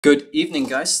Good evening,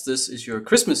 guys. This is your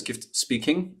Christmas gift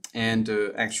speaking, and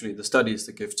actually the study is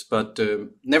the gift, but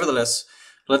nevertheless,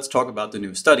 let's talk about the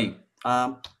new study.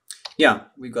 Yeah,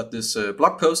 we got this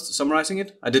blog post summarizing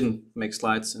it. I didn't make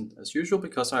slides as usual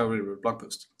because I already wrote a blog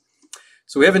post.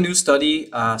 So we have a new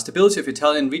study, Stability of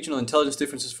Italian Regional Intelligence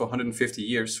Differences for 150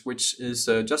 Years, which is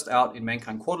just out in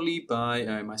Mankind Quarterly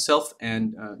by myself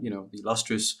and the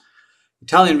illustrious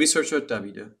Italian researcher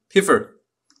Davide Piffer.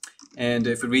 And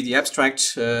if we read the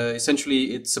abstract,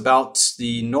 essentially it's about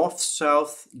the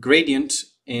north-south gradient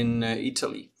in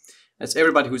Italy. As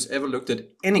everybody who's ever looked at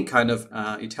any kind of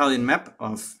Italian map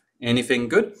of anything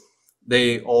good,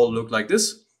 they all look like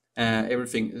this.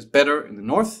 Everything is better in the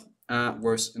north,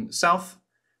 worse in the south,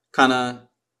 kind of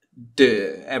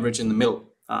the average in the middle,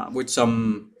 with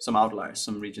some outliers.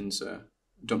 Some regions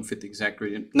don't fit the exact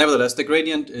gradient. Nevertheless, the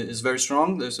gradient is very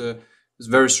strong. There's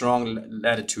very strong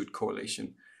latitude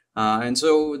correlation. And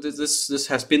so this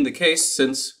has been the case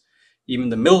since even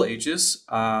the Middle Ages.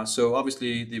 So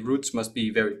obviously the roots must be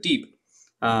very deep.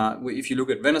 If you look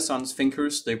at Renaissance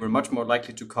thinkers, they were much more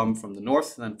likely to come from the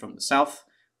north than from the south.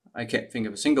 I can't think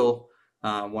of a single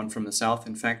one from the south.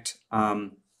 In fact,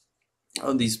 on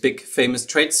these big famous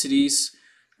trade cities,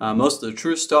 most of the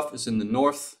true stuff is in the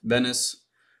north. Venice,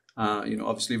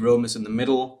 obviously Rome is in the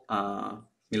middle.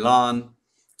 Milan,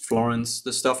 Florence,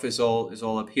 the stuff is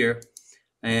all up here.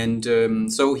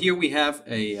 And so here we have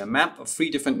a map of 3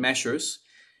 different measures.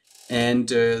 And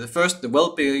the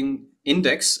well-being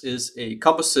index, is a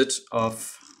composite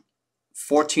of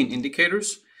 14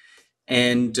 indicators.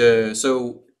 And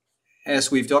so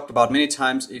as we've talked about many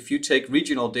times, if you take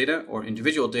regional data or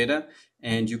individual data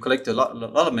and you collect a lot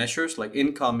of measures like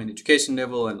income and education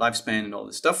level and lifespan and all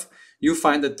this stuff, you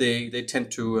find that they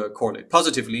tend to correlate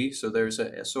positively. So there's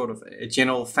a sort of a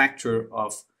general factor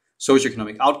of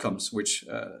socioeconomic outcomes, which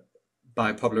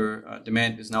by popular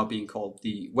demand is now being called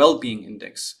the well-being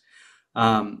index.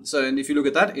 And if you look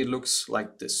at that, it looks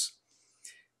like this.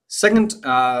 Second,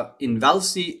 in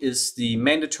VALSI is the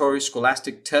mandatory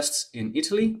scholastic tests in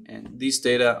Italy. And these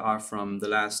data are from the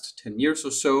last 10 years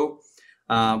or so,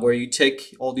 where you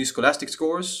take all these scholastic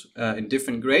scores in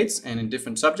different grades and in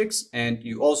different subjects. And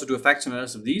you also do a factor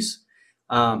analysis of these,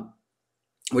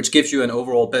 which gives you an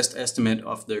overall best estimate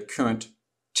of the current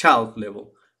child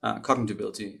level cognitive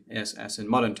ability as in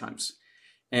modern times.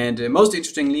 And most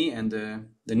interestingly, and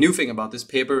the new thing about this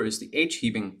paper is the age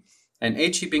heaping. And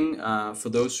age heaping, for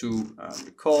those who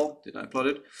recall, did I plot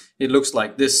it? It looks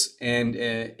like this. And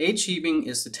age heaping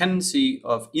is the tendency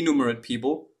of enumerate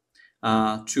people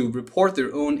to report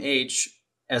their own age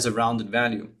as a rounded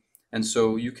value. And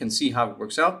so you can see how it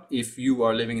works out. If you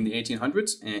are living in the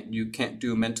 1800s and you can't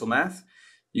do mental math,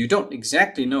 you don't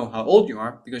exactly know how old you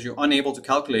are because you're unable to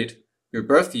calculate your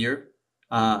birth year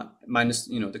minus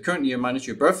the current year minus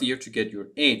your birth year to get your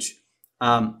age.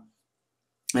 And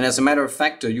as a matter of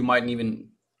fact, you mightn't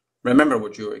even remember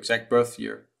what your exact birth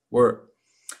year were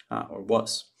or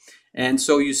was. And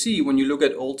so you see, when you look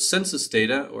at old census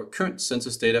data or current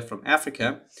census data from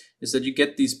Africa, is that you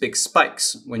get these big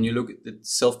spikes when you look at the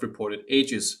self-reported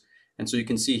ages. And so you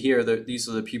can see here that these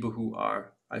are the people who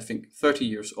are, I think, 30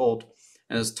 years old.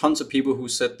 And there's tons of people who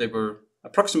said they were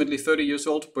approximately 30 years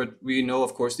old, but we know,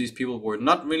 of course, these people were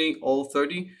not really all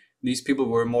 30. These people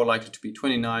were more likely to be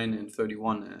 29 and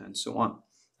 31 and so on.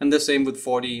 And the same with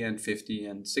 40 and 50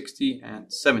 and 60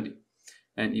 and 70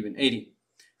 and even 80.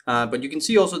 But you can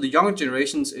see also the younger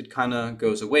generations, it kind of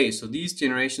goes away. So these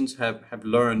generations have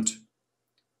learned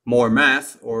more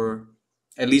math, or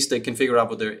at least they can figure out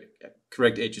what their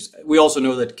correct ages. We also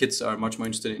know that kids are much more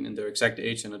interested in their exact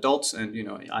age than adults. And,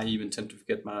 I even tend to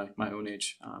forget my own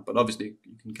age, but obviously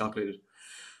you can calculate it.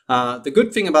 The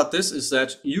good thing about this is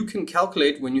that you can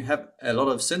calculate, when you have a lot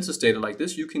of census data like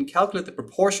this, you can calculate the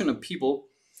proportion of people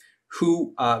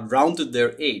who rounded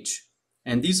their age.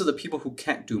 And these are the people who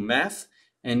can't do math.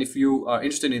 And if you are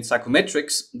interested in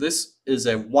psychometrics, this is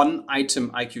a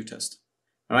 1-item IQ test.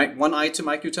 All right, 1-item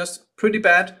IQ test, pretty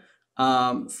bad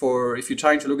for if you're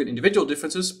trying to look at individual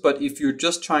differences. But if you're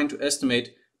just trying to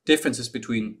estimate differences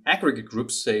between aggregate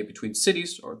groups, say between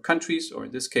cities or countries, or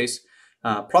in this case,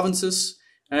 provinces,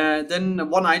 then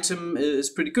 1 item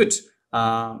is pretty good.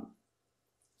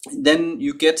 Then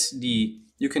you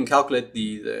can calculate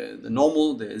the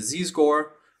normal, the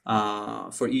z-score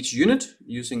for each unit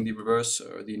using the reverse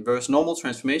or the inverse normal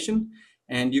transformation.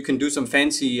 And you can do some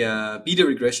fancy beta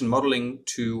regression modeling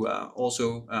to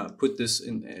also put this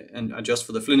in and adjust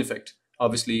for the Flynn effect.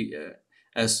 Obviously,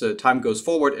 as time goes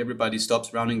forward, everybody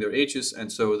stops rounding their ages, and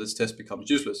so this test becomes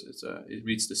useless. It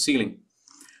reaches the ceiling.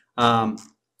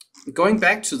 Going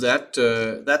back to that,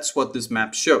 that's what this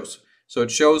map shows. So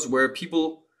it shows where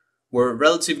people were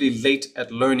relatively late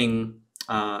at learning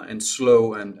and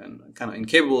slow and kind of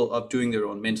incapable of doing their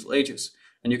own mental ages.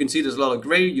 And you can see there's a lot of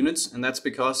gray units, and that's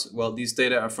because, well, these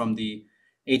data are from the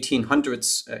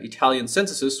 1800s Italian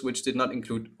censuses, which did not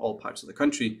include all parts of the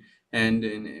country. And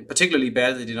in particularly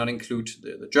bad, they did not include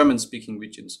the German-speaking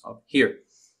regions up here.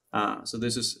 So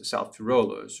this is South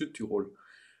Tyrol or Südtirol.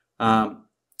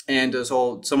 And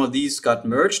so some of these got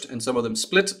merged and some of them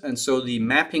split. And so the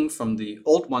mapping from the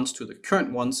old ones to the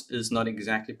current ones is not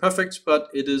exactly perfect, but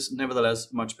it is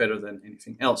nevertheless much better than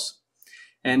anything else.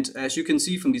 And as you can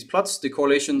see from these plots, the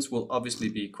correlations will obviously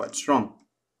be quite strong.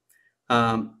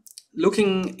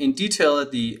 Looking in detail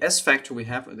at the S factor we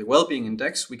have, the well-being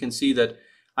index, we can see that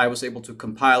we were able to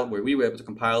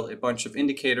compile a bunch of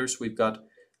indicators. We've got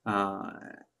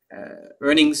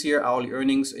earnings here, hourly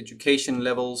earnings, education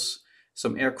levels,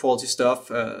 some air quality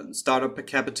stuff, startup per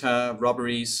capita,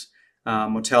 robberies,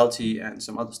 mortality, and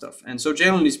some other stuff. And so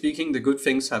generally speaking, the good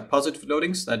things have positive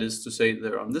loadings. That is to say,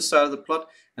 they're on this side of the plot,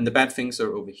 and the bad things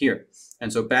are over here.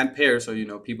 And so bad payers are,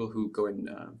 people who go in,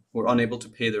 who are unable to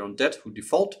pay their own debt, who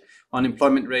default.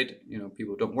 Unemployment rate,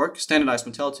 people who don't work. Standardized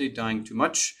mortality, dying too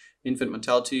much. Infant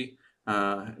mortality,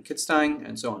 kids dying,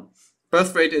 and so on.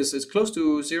 Birth rate is close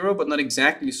to 0, but not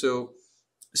exactly. So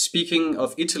speaking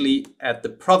of Italy at the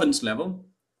province level,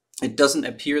 it doesn't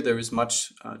appear there is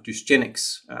much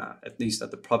dysgenics, at least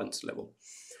at the province level.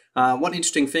 One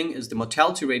interesting thing is the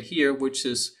mortality rate here, which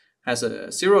has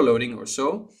a 0 loading or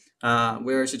so,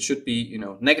 whereas it should be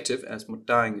negative, as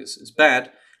dying is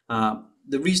bad.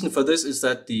 The reason for this is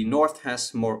that the north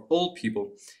has more old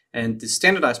people, and the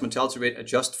standardized mortality rate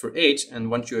adjusts for age, and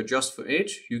once you adjust for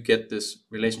age, you get this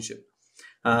relationship.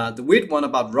 The weird one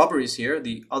about robberies here,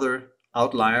 the other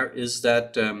outlier, is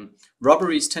that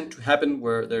robberies tend to happen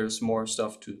where there's more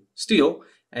stuff to steal,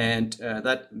 and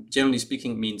that generally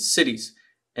speaking means cities.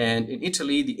 And in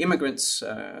Italy, the immigrants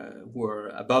who are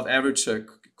above average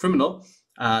criminal,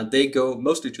 they go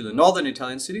mostly to the northern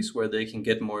Italian cities where they can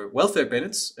get more welfare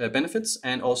benefits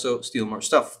and also steal more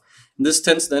stuff. And this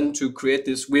tends then to create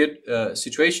this weird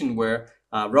situation where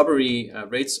robbery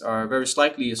rates are very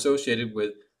slightly associated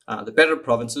with the better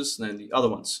provinces than the other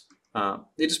ones.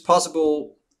 It is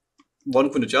possible one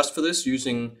could adjust for this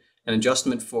using an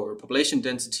adjustment for population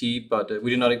density, but we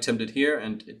did not attempt it here,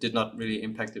 and it did not really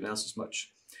impact the analysis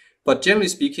much. But generally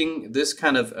speaking, this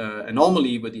kind of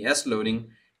anomaly with the S loading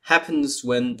happens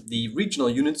when the regional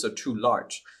units are too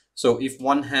large. So if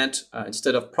one had,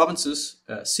 instead of provinces,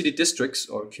 city districts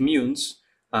or communes,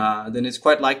 then it's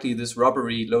quite likely this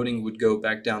robbery loading would go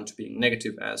back down to being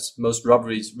negative, as most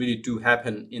robberies really do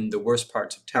happen in the worst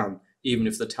parts of town, even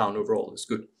if the town overall is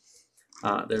good.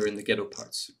 They're in the ghetto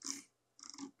parts.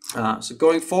 So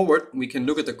going forward, we can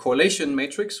look at the correlation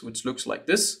matrix, which looks like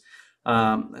this.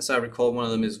 As I recall, one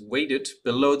of them is weighted.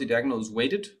 Below the diagonal is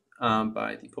weighted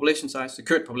by the population size, the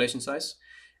current population size.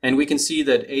 And we can see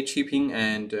that age heaping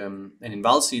and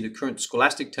invalidity, the current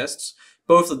scholastic tests,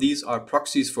 both of these are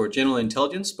proxies for general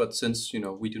intelligence, but since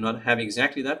we do not have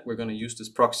exactly that, we're going to use this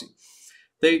proxy.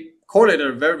 They correlate at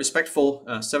a very respectful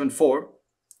 7.4,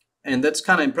 and that's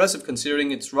kind of impressive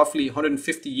considering it's roughly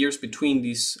 150 years between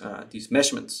these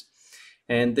measurements.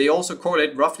 And they also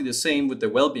correlate roughly the same with the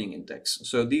well-being index.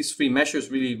 So these three measures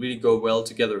really go well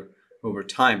together over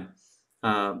time.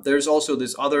 There's also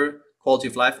this other quality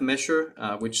of life measure,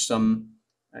 which some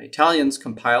Italians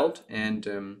compiled, and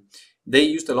they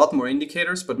used a lot more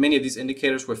indicators, but many of these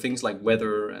indicators were things like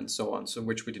weather and so on, so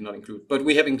which we did not include. But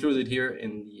we have included here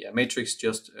in the matrix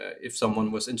just if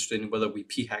someone was interested in whether we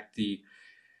p-hacked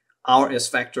our S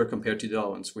factor compared to the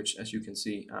other ones, which as you can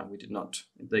see, we did not.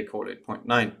 They correlate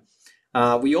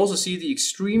 0.9. We also see the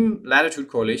extreme latitude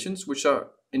correlations, which are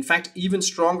in fact even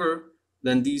stronger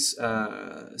than these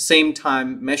same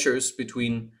time measures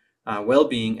between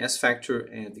well-being, S factor,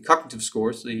 and the cognitive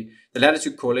scores. The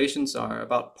latitude correlations are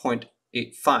about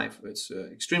 0.85. It's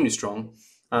extremely strong.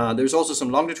 There's also some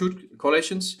longitude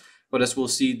correlations, but as we'll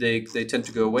see, they tend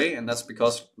to go away, and that's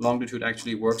because longitude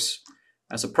actually works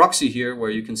as a proxy here, where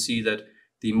you can see that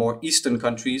the more eastern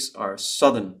countries are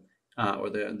southern, or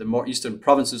the more eastern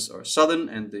provinces are southern,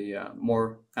 and the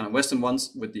more kind of western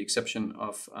ones, with the exception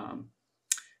of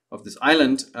this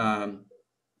island,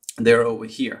 they're over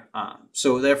here.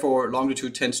 So therefore,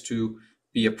 longitude tends to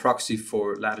be a proxy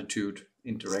for latitude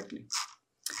indirectly.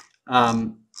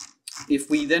 If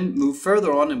we then move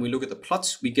further on and we look at the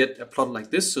plots, we get a plot like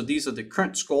this. So these are the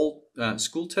current school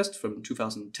tests from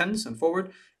 2010s and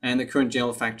forward, and the current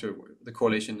general factor, the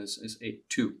correlation is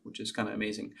 8.2, which is kind of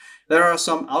amazing. There are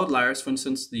some outliers, for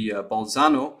instance, the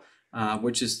Bolzano,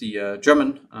 which is the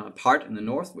German part in the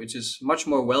north, which is much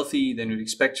more wealthy than you'd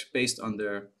expect based on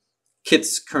their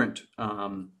kids' current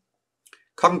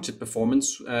cognitive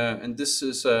performance, and this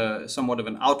is somewhat of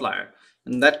an outlier.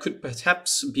 And that could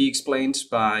perhaps be explained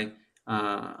by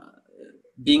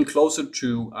being closer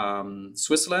to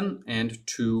Switzerland and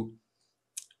to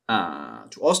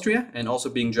Austria, and also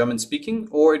being German-speaking,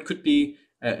 or it could be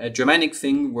a Germanic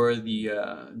thing where the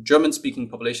German-speaking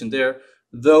population there,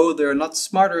 though they're not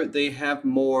smarter, they have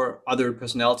more other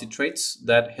personality traits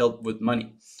that help with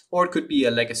money. Or it could be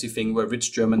a legacy thing where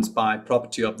rich Germans buy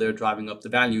property up there, driving up the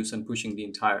values and pushing the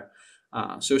entire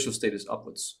social status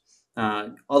upwards.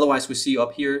 Otherwise, we see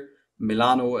up here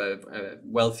Milano, a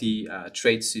wealthy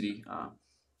trade city,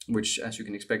 which, as you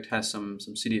can expect, has some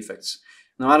city effects.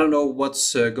 Now, I don't know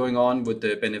what's going on with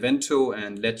the Benevento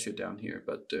and Lecce down here,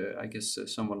 but I guess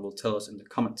someone will tell us in the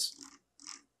comments.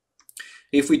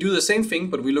 If we do the same thing,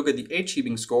 but we look at the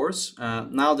age-heaping scores,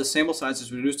 now the sample size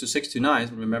is reduced to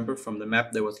 69. Remember, from the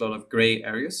map, there was a lot of gray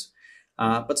areas.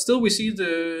 But still, we see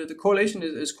the correlation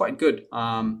is quite good.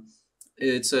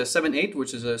 It's a 7.8,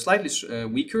 which is slightly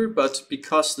weaker, but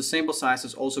because the sample size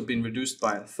has also been reduced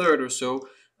by a third or so,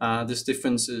 this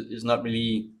difference is not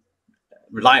really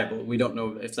reliable. We don't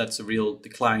know if that's a real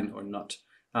decline or not.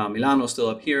 Milano is still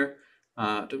up here.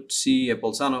 Don't see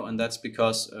Bolzano, and that's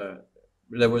because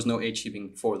there was no age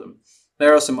heaping for them.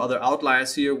 There are some other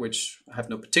outliers here, which I have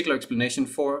no particular explanation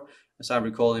for. As I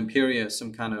recall, Imperia is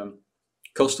some kind of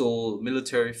coastal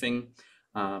military thing.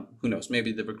 Who knows?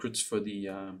 Maybe the recruits for the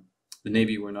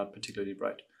Navy were not particularly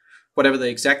bright. Whatever the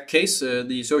exact case,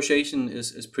 the association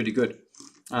is pretty good.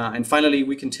 And finally,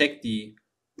 we can take the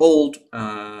old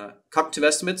cognitive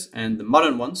estimates and the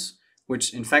modern ones,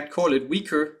 which in fact correlate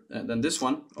weaker than this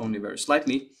one, only very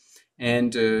slightly.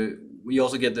 And we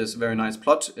also get this very nice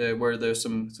plot where there's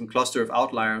some cluster of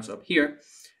outliers up here.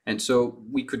 And so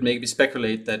we could maybe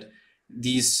speculate that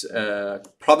these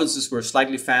provinces were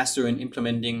slightly faster in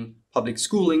implementing public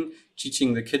schooling,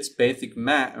 teaching the kids basic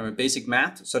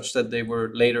math, such that they were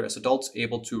later as adults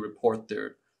able to report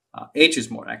their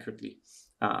ages more accurately.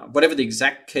 Whatever the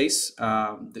exact case,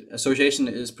 the association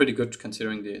is pretty good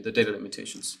considering the data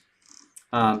limitations.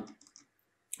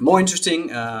 More interesting,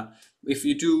 if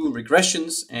you do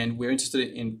regressions and we're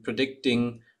interested in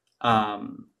predicting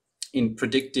the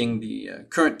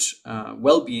current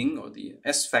well-being, or the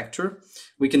S factor,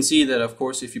 we can see that, of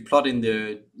course, if you plot in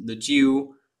the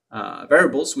geo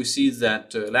variables, we see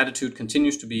that latitude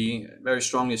continues to be very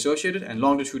strongly associated and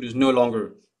longitude is no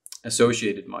longer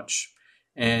associated much.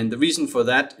 And the reason for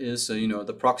that is,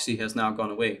 the proxy has now gone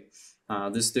away.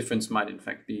 This difference might in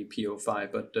fact be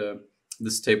P05, but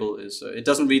this table is, it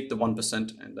doesn't read the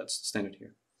 1%, and that's the standard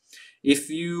here. If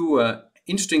you,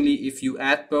 interestingly, if you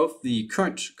add both the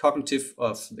current cognitive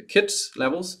of the kids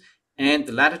levels and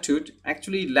the latitude,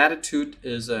 actually latitude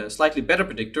is a slightly better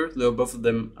predictor, though both of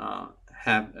them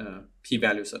have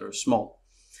p-values that are small.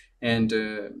 And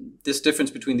this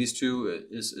difference between these two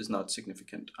is not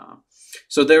significant.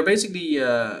 So they're basically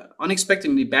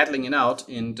unexpectedly battling it out,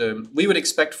 and we would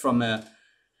expect from a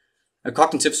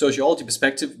cognitive sociology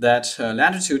perspective that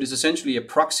latitude is essentially a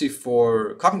proxy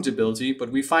for cognitive ability,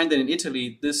 but we find that in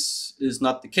Italy this is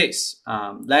not the case.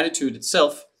 Latitude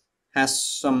itself has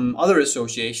some other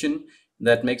association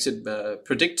that makes it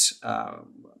predict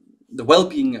the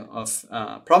well-being of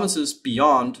provinces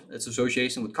beyond its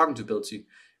association with cognitive ability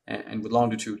and with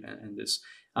longitude and this.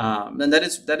 And that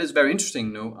is very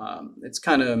interesting. It's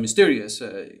kind of mysterious.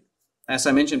 As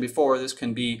I mentioned before, this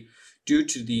can be due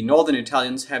to the northern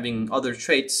Italians having other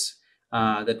traits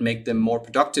that make them more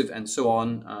productive and so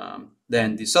on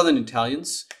than the southern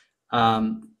Italians.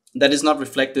 That is not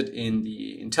reflected in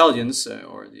the intelligence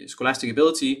or the scholastic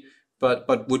ability,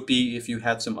 but would be if you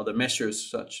had some other measures,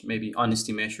 such maybe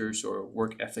honesty measures or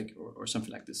work ethic or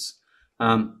something like this.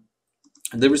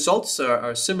 The results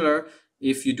are similar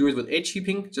if you do it with age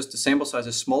heaping, just the sample size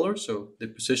is smaller, so the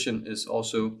precision is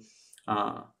also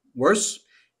worse.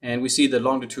 And we see that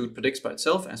longitude predicts by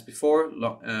itself as before.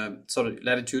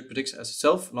 Latitude predicts as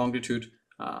itself. Longitude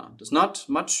does not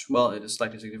much. Well, it is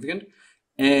slightly significant.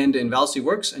 And Invalsi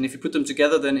works. And if you put them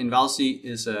together, then Invalsi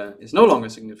is no longer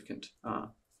significant.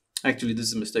 Actually, this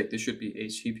is a mistake. There should be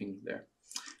age heaping there.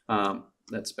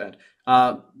 That's bad.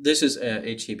 This is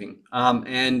age heaping.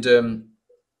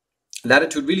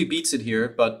 Latitude really beats it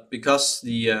here, but because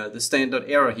the standard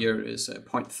error here is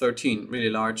 0.13, really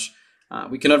large,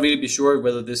 we cannot really be sure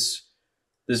whether this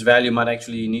value might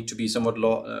actually need to be somewhat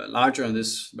larger and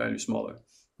this value smaller.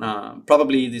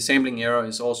 Probably the sampling error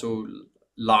is also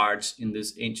large in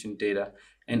this ancient data.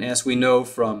 And as we know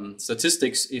from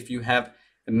statistics, if you have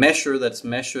a measure that's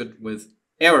measured with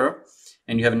error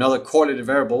and you have another correlated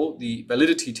variable, the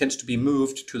validity tends to be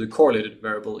moved to the correlated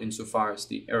variable insofar as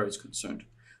the error is concerned.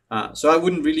 So I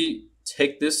wouldn't really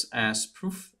take this as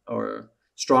proof or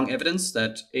strong evidence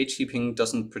that age heaping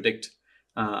doesn't predict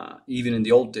even in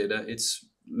the old data. It's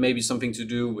maybe something to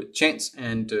do with chance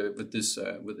and with its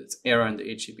error in the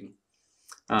age heaping.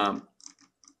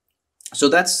 So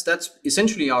that's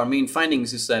essentially our main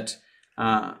findings, is that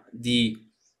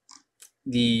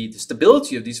the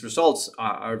stability of these results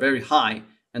are very high,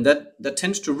 and that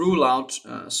tends to rule out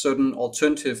certain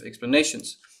alternative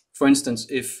explanations. For instance,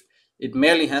 if it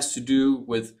merely has to do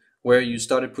with where you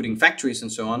started putting factories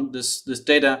and so on, this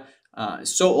data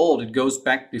is so old, it goes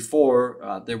back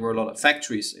before there were a lot of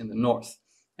factories in the north.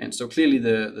 And so clearly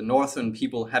the northern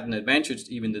people had an advantage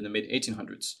even in the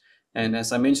mid-1800s. And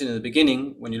as I mentioned in the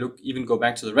beginning, when you even go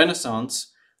back to the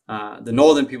Renaissance, the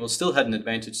northern people still had an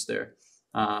advantage there.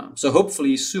 So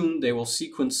hopefully soon they will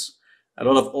sequence a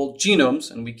lot of old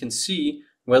genomes, and we can see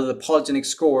whether the polygenic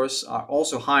scores are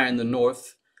also higher in the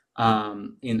north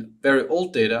in very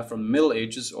old data from the Middle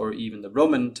Ages or even the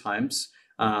Roman times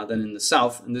than in the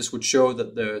south. And this would show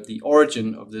that the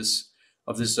origin of this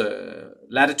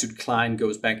latitude decline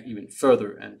goes back even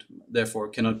further, and therefore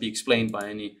cannot be explained by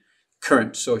any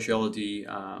current sociology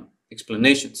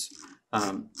explanations.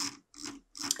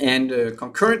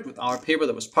 Concurrent with our paper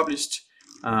that was published,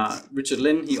 Richard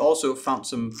Lin, he also found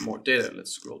some more data.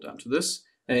 Let's scroll down to this.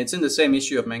 It's in the same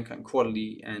issue of Mankind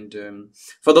Quarterly. And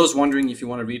for those wondering, if you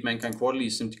want to read Mankind Quarterly, you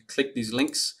simply click these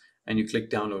links and you click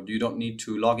download. You don't need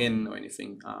to log in or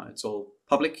anything. It's all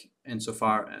public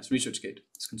insofar as ResearchGate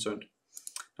is concerned.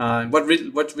 What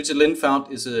Richard Lin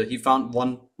found is he found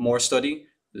one more study,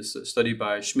 this study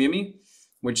by Schmiermi,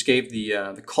 which gave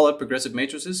the colored progressive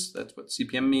matrices, that's what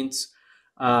CPM means,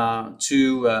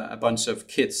 to a bunch of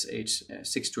kids aged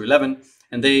 6 to 11.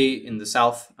 And they, in the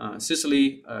South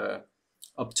Sicily,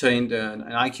 obtained an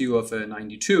IQ of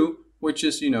 92, which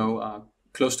is,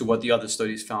 close to what the other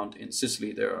studies found in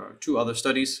Sicily. There are two other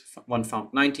studies. One found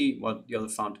 90, while the other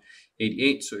found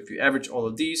 88. So if you average all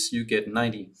of these, you get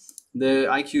 90. The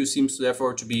IQ seems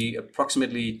therefore to be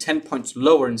approximately 10 points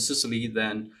lower in Sicily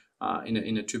than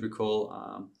in a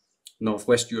typical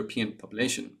Northwest European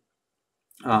population.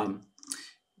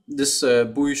 This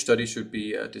Bouille study should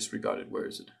be disregarded. Where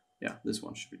is it? Yeah, this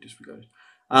one should be disregarded.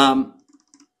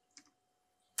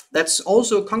 That's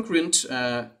also congruent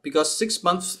because 6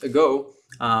 months ago,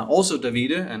 also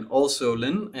Davide and also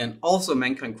Lin and also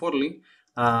Mankind Quarterly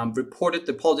reported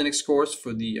the polygenic scores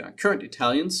for the current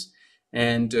Italians.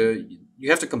 And you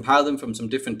have to compile them from some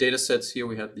different data sets. Here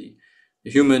we have the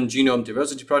Human Genome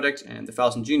Diversity Project and the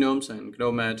 1,000 Genomes and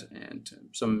GNOMAD and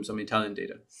some Italian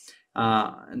data.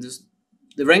 And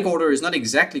the rank order is not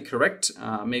exactly correct,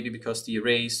 maybe because the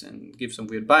arrays and give some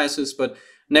weird biases, but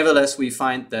nevertheless, we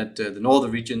find that the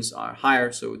northern regions are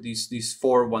higher. So these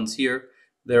four ones here,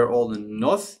 they're all in the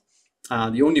north.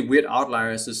 The only weird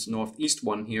outlier is this northeast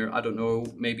one here. I don't know,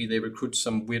 maybe they recruit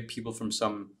some weird people from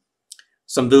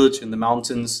some village in the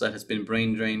mountains that has been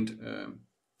brain drained.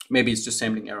 Maybe it's just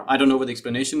sampling error. I don't know what the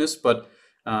explanation is, but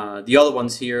the other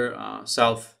ones here,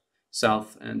 south,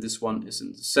 and this one is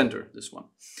in the center, this one.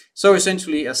 So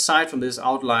essentially, aside from this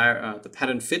outlier, the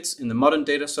pattern fits in the modern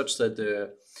data such that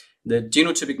the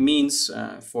genotypic means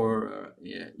for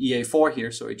EA4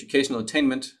 here, so educational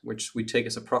attainment, which we take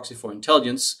as a proxy for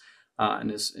intelligence,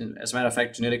 and is, as a matter of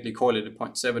fact, genetically correlated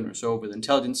 0.7 or so with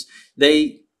intelligence,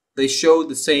 they show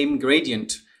the same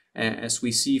gradient as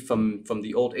we see from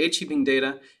the old age heaping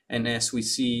data, and as we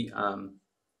see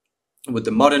with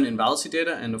the modern invalidity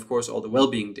data, and of course all the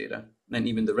well-being data, and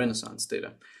even the Renaissance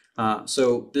data.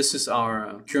 So this is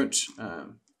our current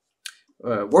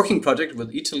working project with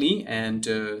Italy, and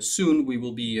soon we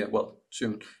will be,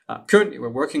 currently we're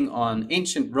working on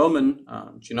ancient Roman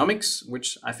genomics,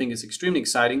 which I think is extremely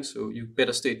exciting, so you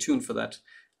better stay tuned for that.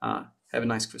 Have a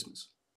nice Christmas.